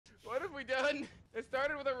we done? It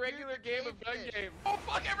started with a regular game of gun game. Oh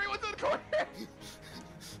fuck, everyone's in the corner!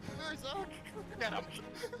 Where's Ark? Get him!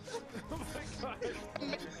 Oh my god.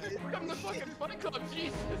 From the fucking Fight Club,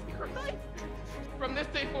 Jesus Christ! From this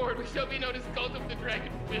day forward, we shall be known as Cult of the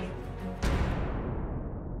Dragon Fist.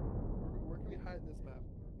 Where can we hide in this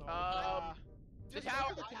map? The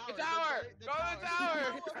tower! The tower! Go to the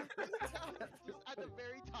tower! Just at the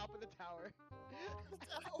very top of the tower.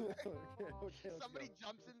 Okay, Somebody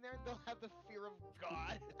jumps in there, they'll have the fear of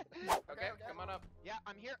God. Okay, come on up. Yeah,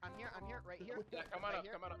 I'm here, right here. Yeah, come on up,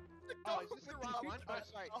 come on up. Oh, is this the wrong one? Oh,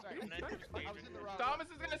 sorry. I was in the wrong one. Thomas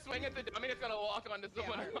is gonna swing at the dummy, it's gonna lock onto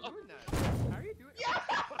someone else. How are you doing? Yeah!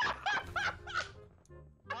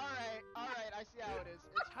 Alright, I see how it is.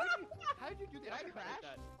 It's How did you do that? Did I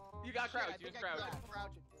crash? You got Shit, I crouched, you think just I crouched.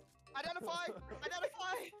 crouched. Identify!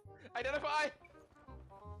 Identify!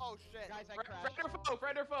 Oh shit. Guys, I crashed. Friend or foe,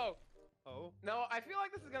 friend or foe. Oh. No, I feel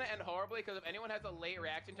like this is gonna end horribly because if anyone has a late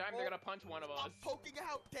reaction time, they're gonna punch one of us. Stop poking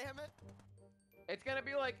out, damn it! It's gonna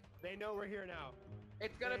be like, They know we're here now.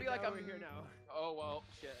 it's gonna be like we're here now. Oh well,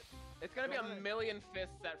 shit. It's gonna be a million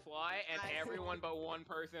fists that fly, and everyone but one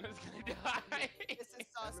person is gonna die. This is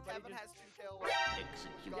sus. Kevin has 2 kills.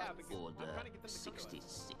 Execute Order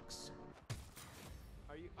 66.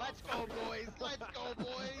 Are you? Let's go, boys! Let's go,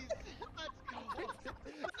 boys! Let's go!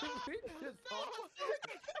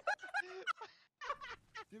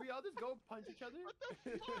 Did we all just go punch each other? What the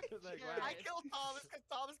fuck? Like, Yeah, wow. I killed Thomas because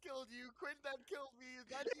Thomas killed you. Quinn then killed me.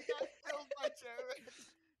 Then you guys killed my Jared.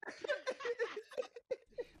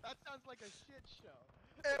 That sounds like a shit show.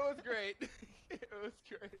 It was great. It was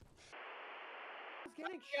great. It's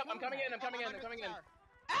getting Yep, I'm coming in. I'm coming in. I'm coming in.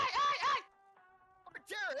 Hey! Oh,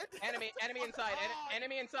 Jared! Enemy inside.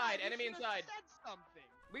 Enemy inside. Enemy inside. You said something.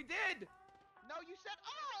 We did. No, you said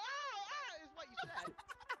is what you said.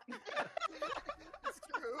 It's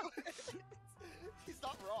true. He's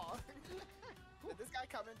not wrong. Did this guy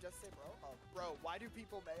come in just say bro? Oh, bro, why do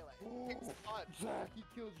people melee? It's fun. Zach, he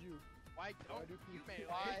kills you. Why don't do you people- melee?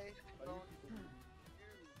 Why Why don't do you?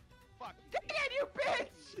 Fuck you. Dang it, you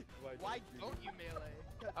bitch! Why don't you melee?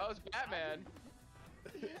 I was Batman.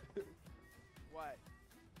 What?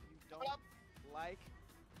 You don't like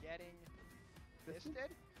getting fisted?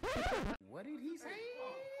 What did he say?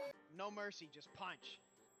 No mercy, just punch.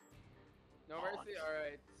 No mercy. All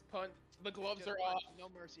right. Punch. The gloves Just are punch, off. No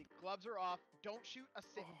mercy. Gloves are off. Don't shoot a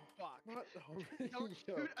single fuck. What? Don't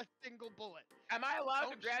shoot a single bullet. Am I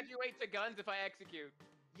allowed to Don't graduate to guns if I execute?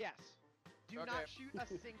 Yes. Do Okay. not shoot a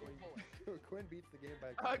single bullet. Quinn beats the game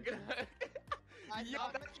by. Oh, good.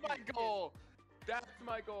 Yeah, that's my goal. That's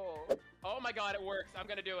my goal. Oh my god, it works. I'm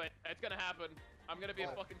gonna do it. It's gonna happen. I'm gonna be a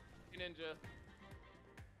fucking ninja.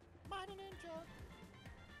 Mighty ninja.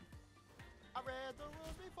 I read the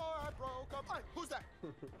rules before I broke them. Hey, who's that?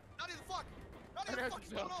 Not even fuck. Not even fuck. What's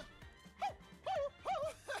going on?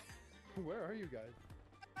 Where are you guys?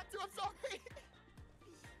 I'm sorry.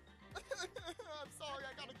 I'm sorry.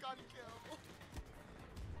 I got a gun kill.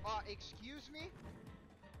 Excuse me?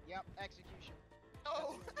 Yep, execution.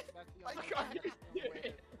 No. That's the only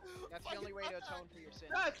way. That's the only way to atone for your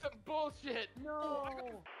sins. That's some bullshit.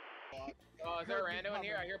 No. Oh, is there a rando in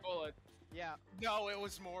here? I hear bullets. Yeah. No, it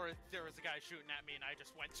was more, there was a guy shooting at me and I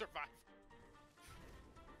just went survive.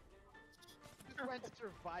 Just went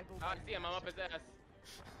survival. Oh, I see him. I'm up his ass.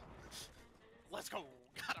 Let's go.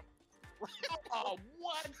 Got him. Oh,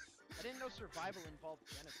 what? I didn't know survival involved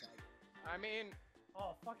genocide. I mean,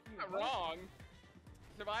 Oh, fuck you. not wrong.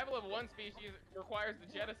 Survival of one species requires the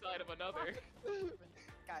genocide of another.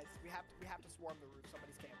 Guys, we have to swarm the roof.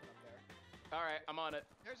 Somebody's camping up there. All right, I'm on it.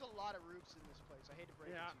 There's a lot of roofs in this place. I hate to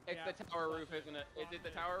break it to you. It's the tower roof, isn't it? Is it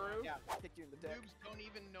the tower roof? Yeah, kicked you in the dick. Noobs don't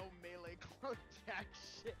even know melee clone jack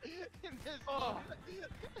shit in this. Oh,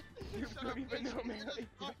 you Shut don't up, even bitch. know You melee.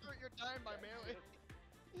 just conquer your time by melee.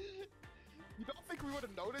 You don't think we would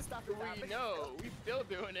have noticed after that? We know. We still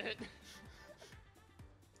doing it.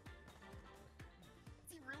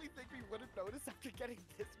 Do you really think we would have noticed after getting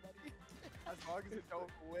this many? As long as we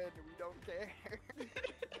don't win, we don't care.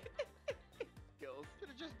 Kills. Should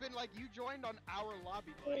have just been like, you joined on our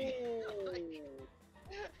lobby, buddy.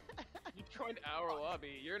 You joined our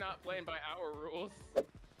lobby. You're not playing by our rules. I'm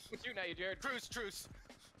shooting at you, Jared. Truce, truce.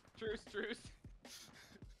 Truce, truce.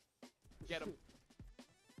 Get him.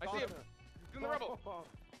 I see him. He's in the rubble.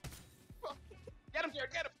 Get him,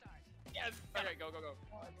 Jared. Get him. Yes. Okay, go, go, go.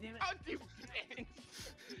 Oh, damn it. How do you finish?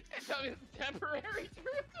 Tell me it's temporary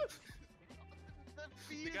truce. The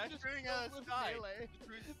feed The guy is just shooting filled us with died. melee.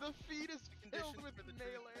 The feed is filled Conditions with for the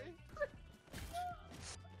melee.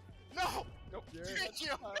 No! Nope. Jared. Thank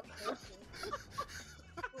you!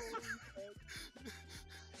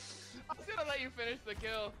 you finished the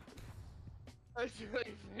kill. I saw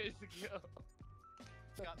you finished the kill.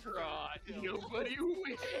 God, nobody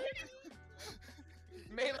wins.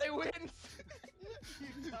 Melee wins.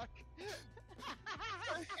 You duck.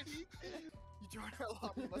 You join our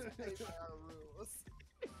lobby, must play by our rules.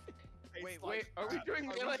 Wait, are we doing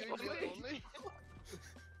melee only?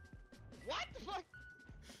 What the fuck?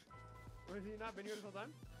 Has he not been here this whole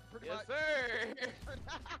time? Pretty Yes, much.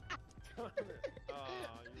 sir. Aw,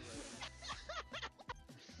 you're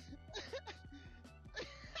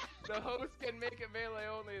The host can make it melee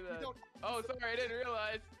only then. don't- Oh, sorry, I didn't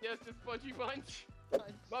realize. Yes, just punchy punch.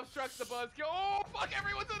 Love struck the buzzkill. Oh, fuck,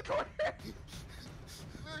 everyone's in the corner.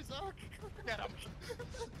 Where's Ark? Get him.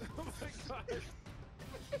 Oh my god.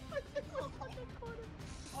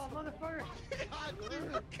 Oh, motherfucker! God,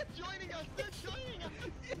 they're joining us! They're joining us!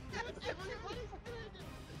 Everybody's doing it!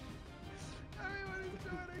 Everybody's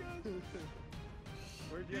joining us.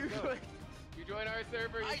 Where'd you go? You join our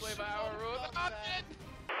server, you I play should by our have rules. done Oh, that. shit.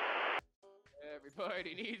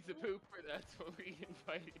 Everybody needs a pooper, that's what we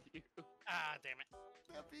invited you. Ah, damn it.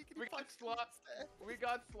 We got sloth. We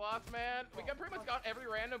got sloth man. We got pretty much got every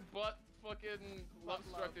random butt fucking love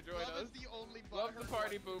struck to join Love us. is the only Love the butthurt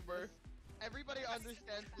party one. pooper. Everybody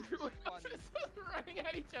understands this is Everyone fun. else is running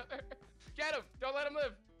at each other. Get him! Don't let him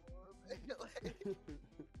live.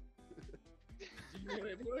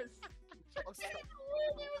 boys. I'm sorry. He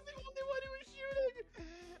was the only one who was shooting.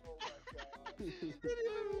 Oh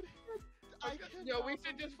my god. Yo, we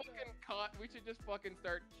should just fucking we should just fucking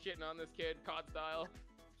start shitting on this kid, COD style.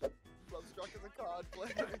 Love struck as a COD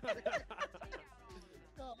player.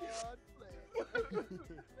 COD player.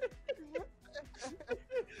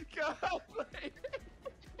 God, play.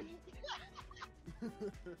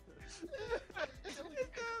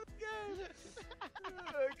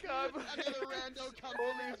 God, Another rando comes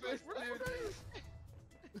Holy in. fist, dude.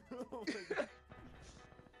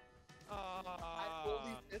 Oh my god.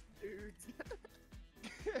 Holy fist dudes.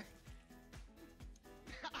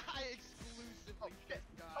 I exclusively fist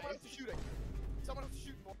Someone guys. else is shooting. Someone else is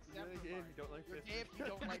shooting. You're in the game, you don't like You're this. gay if you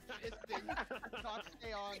don't like fisting. Talk,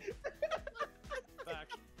 stay on. Back.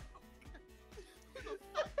 That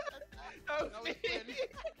That was was me. Finn.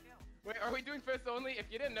 Wait, are we doing fists only?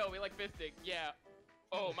 If you didn't know, we like fisting. Yeah.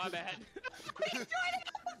 Oh, my bad. He's joining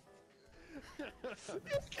us!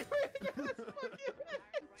 He's joining us!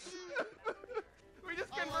 We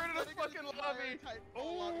just converted a fucking lobby.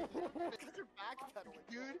 Oh! Because you're backpedaling,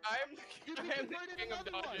 dude. I You am the converted king of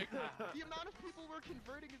another one. dodging. The amount of people we're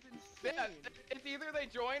converting is insane. Yeah, it's either they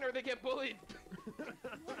join or they get bullied.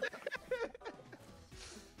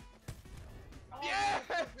 Yeah!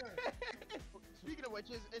 Speaking of which,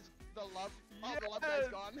 is the love? Oh, the love Yes.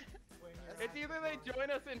 guy's gone. It's either they join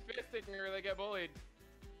us in fisting or they get bullied.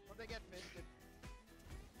 Or they get fisted.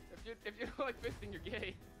 If you don't like fisting, you're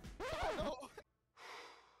gay. Oh no!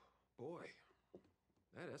 Boy,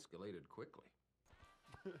 that escalated quickly.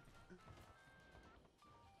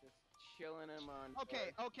 Just chilling him on.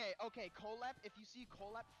 Okay. Colep, if you see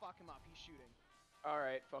Colep, fuck him up. He's shooting.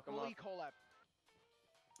 Alright, fuck him Bully up. Colep.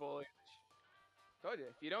 Bully. Told you,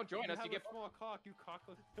 if you don't join us, you get a small cock, you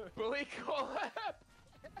cockless. bully collab.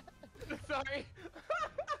 Sorry.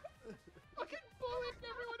 Fucking bullying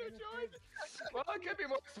everyone who joins. Well, it could be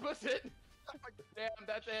more explicit. Damn,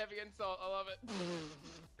 that's a heavy insult. I love it.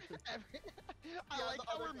 I Yeah, like the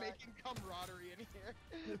how other we're guy. making camaraderie in here.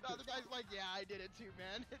 The other guy's like, yeah, I did it too,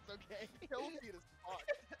 man. It's okay. Kill feed is fuck.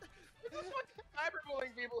 It's just fucking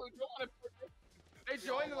cyberbullying people who don't want to. They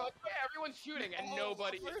join and they're like, yeah, everyone's shooting, and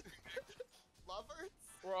nobody. Lovers?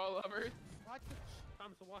 We're all lovers. What?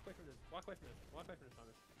 Thomas, walk away from this. Walk away from this. Walk away from this,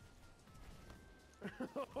 Thomas.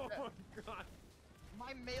 Oh my god.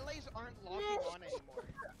 My melees aren't logging on anymore.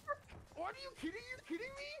 What are you kidding? You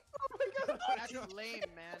kidding me? Oh my god. That's lame,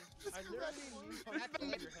 man. I literally need That's to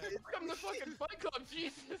lame. your head. From the fucking Fight Club,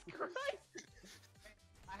 Jesus Christ!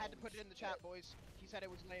 I had to put it in the chat, boys. He said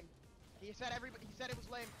it was lame. He said it was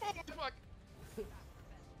lame. Oh fuck!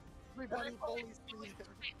 Everybody bullies me.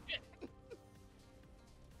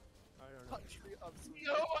 I don't know. Country of Sweden.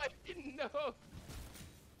 No, I didn't know.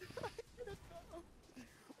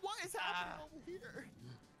 What is happening over here?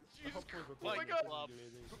 Hopefully we're Oh my playing god. this and do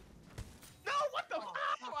anything. No, what the fuck?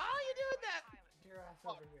 How are you doing that? Your ass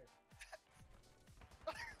over here.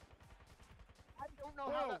 I don't know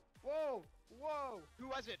how to... Whoa! Whoa! Who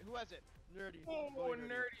was it? Who was it? Nerdy. Oh, Bully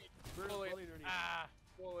nerdy. Bully Bully. nerdy. Ah.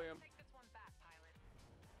 Bully him.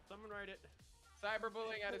 Someone write it.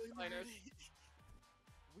 Cyberbullying at its finest.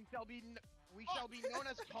 We shall be known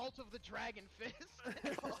as Cult of the Dragon Fist.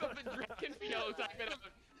 Something drinking. Yo, type it out.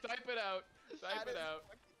 Type it out. Type it out.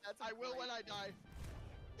 I will when I die.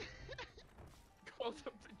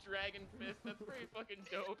 Dragon Fist. That's pretty fucking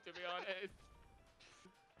dope, to be honest.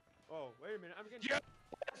 Oh, wait a minute. I'm getting. Yeah.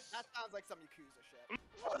 That sounds like some Yakuza shit.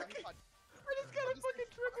 Fuck. I just got a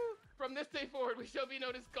fucking triple. From this day forward, we shall be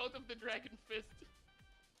known as Cult of the Dragon Fist.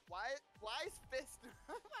 Why is fist?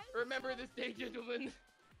 Remember this day, gentlemen.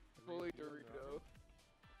 Fully Dorito.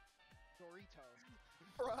 Dorito.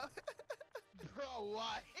 Bruh. Bro,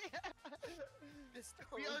 why? Fist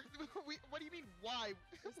we are. What do you mean, why?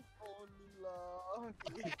 only love.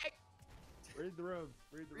 Read the room.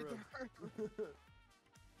 Read the room.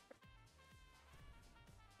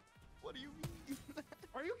 What do you mean?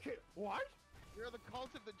 Are you kidding? What? You're the cult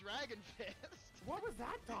of the Dragon Fist. What was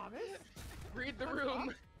that, Thomas? Read the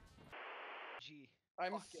room. G.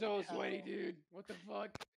 I'm Fucking so sweaty, hell. dude. What the fuck?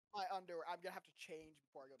 My underwear. I'm gonna have to change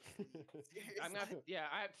before I go to sleep. I'm gonna. Yeah,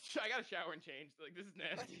 I gotta shower and change. Like this is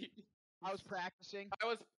nasty. I was practicing. I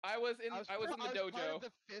was in the part dojo. of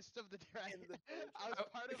the fist of the dragon. I was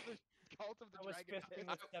part of the cult of the I was dragon. fisting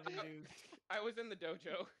with 7 dudes. I was in the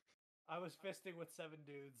dojo. I was fisting with 7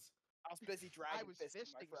 dudes. I was busy dragging. I was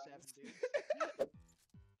fisting with 7 dudes.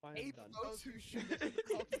 I am Ape done. those who shoot The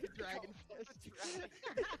cult of the dragon Cult of the fist.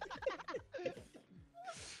 dragon.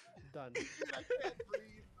 Done. Dude, I can't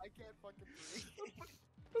breathe. I can't fucking breathe.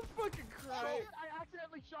 I'm fucking crying. I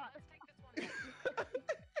accidentally shot. Let's take this one.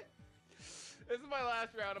 This is my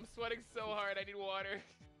last round. I'm sweating so hard. I need water.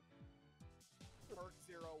 Merc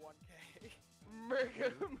 01K.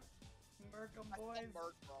 Merkham. Merkham I boys. said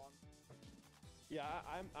Merc wrong. Yeah,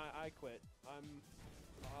 I quit. I'm.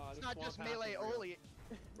 It's the not just swamp pass melee is real. only.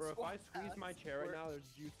 Bro, if I Swamp squeeze pass my chair right works. now, there's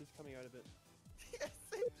juices coming out of it. Yes,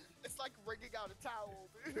 it's like wringing out a towel,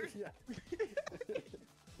 dude. Yeah.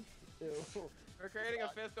 Ew. We're creating a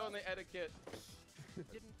fist only etiquette.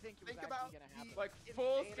 Didn't think it was Think about actually gonna happen. Like Insane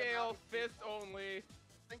full amount scale of fist people. only.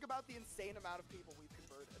 Think about the insane amount of people we've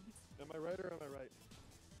converted. Am I right or am I right?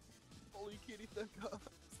 Holy kitty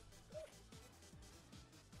thick-ups.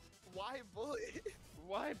 Why bully?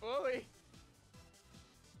 Why bully?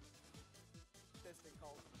 Fisting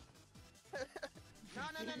cult. No.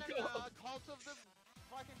 Cult of the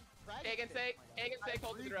fucking dragon. Kagan say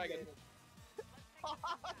Cult of the Dragon.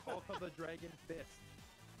 Cult of the Dragon Fist.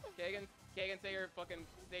 Kagan say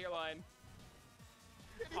your line.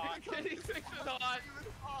 Hot. Kitty Six is hot.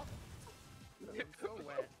 I'm so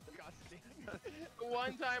wet. Disgusting. The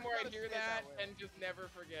one time where I Gotta hear say it that that way. and just never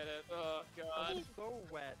forget it. Oh god. I'm so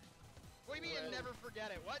wet. What do you mean never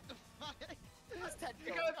forget it? What the fuck? That's 10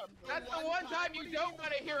 kills. Because that's the one time you don't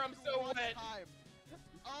want to hear I'm so One wet. time.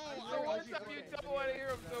 Oh, That's I the one was time you okay. don't want to hear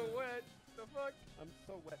I'm so wet. The fuck? I'm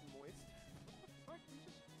so wet and moist.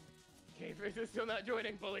 K-Fix is still not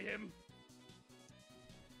joining. Bully him.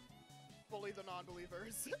 Bully the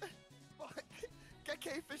non-believers. Fuck. Get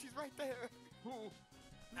K-Fish, he's right there.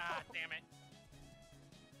 Ah, damn it.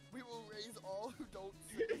 We will raise all who don't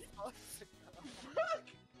see us.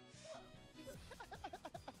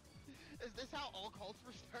 Is this how all cults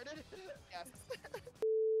were started? Yes.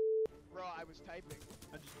 Bro, I was typing.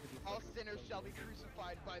 I just did this All fucking sinners stuff. shall be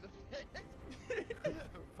crucified by the fist.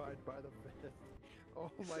 Crucified by the fist.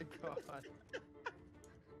 Oh my god.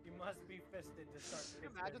 You must be fisted to start fisting.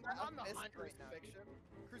 Imagine that I'm on the fist hunt right now, crucifixion.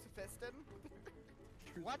 Crucifisted.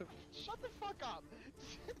 What? Shut the fuck up.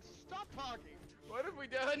 Stop talking. What have we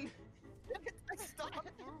done? Stop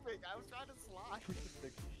moving. I was trying to slide.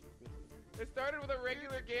 Crucifixion. It started with a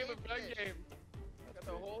regular game of gun K-Fish. game. Got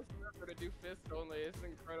the whole server to do fist only. It's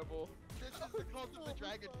incredible. This is the cult of the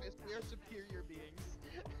dragon fist. We are superior beings.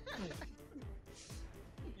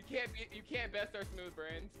 You can't best our smooth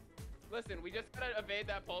brains. Listen, we just gotta evade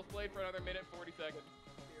that pulse blade for another minute 40 seconds.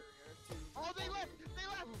 Oh, they left! They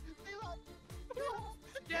left! They left!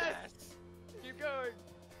 Yes! Keep going.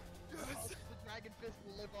 The dragon fist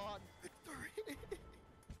will live on. Victory.